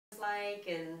like,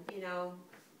 and you know,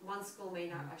 one school may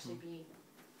not actually be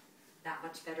that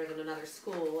much better than another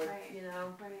school, and, Right. you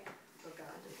know. Right. Oh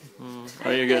God.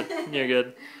 Oh, you're good. You're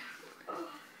good.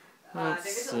 There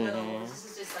is a little. This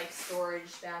is just like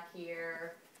storage back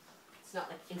here. It's not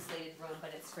like insulated room,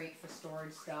 but it's great for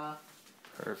storage stuff.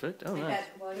 Perfect. Oh, Like nice. that,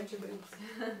 well,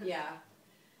 yeah.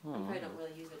 We probably don't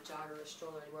really use a jogger or a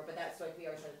stroller anymore, but that's like we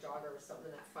always had a jogger or something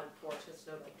in that front porch. There's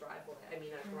no like driveway. I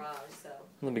mean, a garage. So.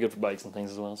 That'll be good for bikes and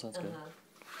things as well. So that's good.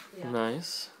 Yeah.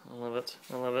 Nice. I love it.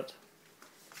 I love it.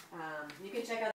 You can check out.